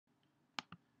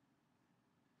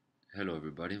Hello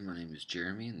everybody, my name is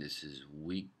Jeremy and this is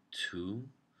week 2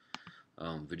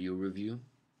 video review.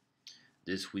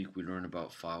 This week we learned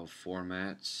about file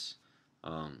formats,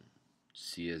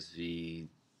 CSV,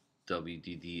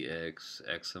 WDDX,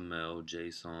 XML,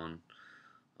 JSON,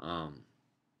 um,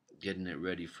 getting it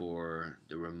ready for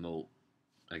the remote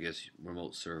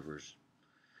servers.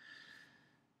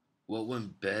 What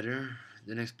went better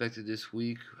than expected this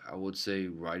week? I would say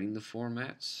writing the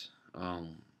formats.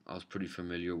 I was pretty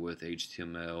familiar with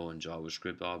HTML and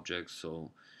JavaScript objects,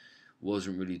 so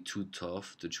wasn't really too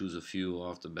tough to choose a few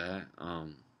off the bat.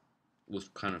 Was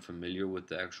kind of familiar with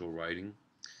the actual writing.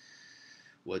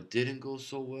 What didn't go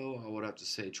so well, I would have to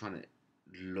say, trying to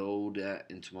load that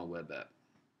into my web app.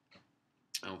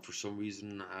 For some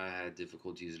reason, I had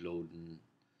difficulties loading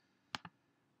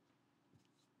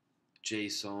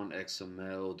JSON,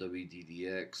 XML,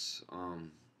 WDDX.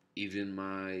 Even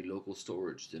my local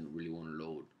storage didn't really want to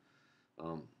load.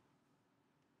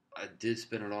 I did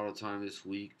spend a lot of time this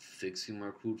week fixing my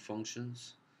CRUD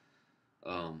functions.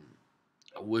 Um,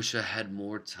 I wish I had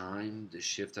more time. The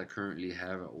shift I currently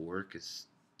have at work is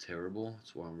terrible.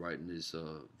 That's why I'm writing this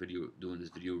doing this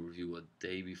video review a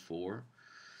day before.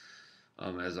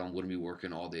 As I'm going to be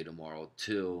working all day tomorrow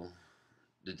till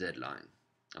the deadline.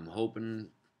 I'm hoping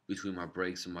between my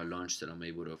breaks and my lunch that I'm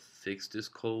able to fix this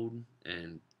code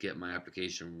and get my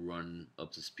application run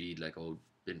up to speed like I've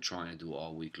been trying to do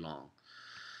all week long.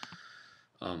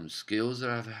 Skills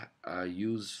that I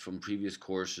used from previous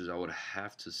courses, I would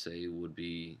have to say would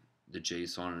be the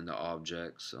JSON and the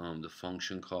objects, the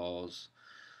function calls,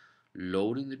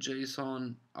 loading the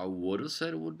JSON. I would have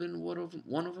said it would have been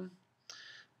one of them,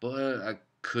 but I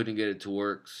couldn't get it to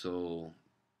work, so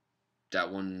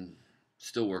that one,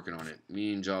 still working on it.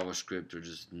 Me and JavaScript are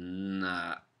just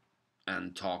not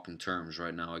on talking terms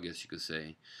right now, I guess you could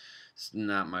say. It's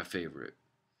not my favorite.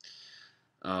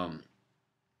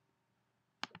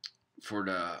 For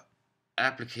the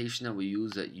application that we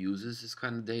use that uses this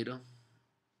kind of data,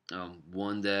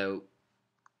 one that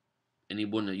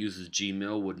anyone that uses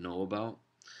Gmail would know about,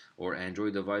 or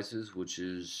Android devices, which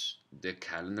is the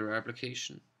calendar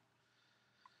application.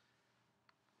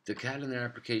 The calendar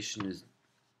application is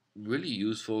really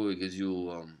useful. It gives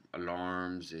you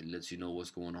alarms. It lets you know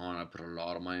what's going on. I put a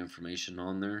lot of my information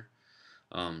on there,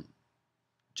 um,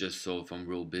 just so if I'm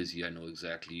real busy, I know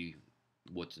exactly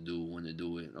what to do, when to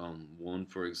do it. One,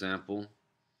 for example,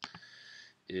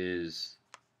 is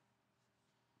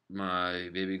my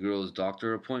baby girl's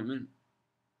doctor appointment.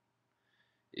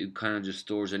 It kind of just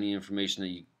stores any information that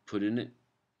you put in it.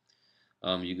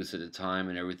 You can set the time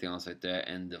and everything else like that.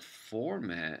 And the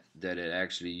format that it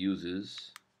actually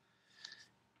uses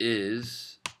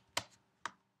is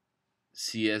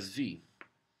CSV,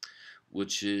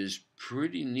 which is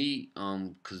pretty neat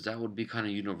because that would be kind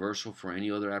of universal for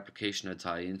any other application to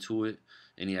tie into it,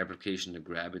 any application to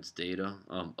grab its data,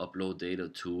 upload data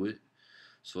to it.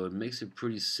 So it makes it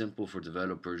pretty simple for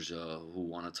developers who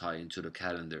want to tie into the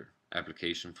calendar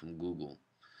application from Google.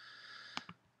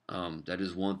 That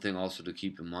is one thing also to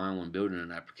keep in mind when building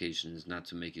an application, is not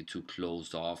to make it too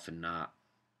closed off and not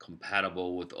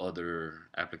compatible with other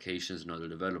applications and other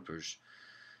developers,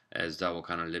 as that will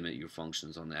kind of limit your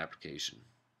functions on the application.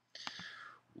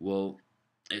 Well,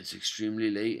 it's extremely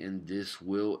late and this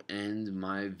will end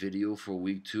my video for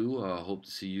week 2. I hope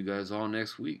to see you guys all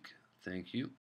next week. Thank you.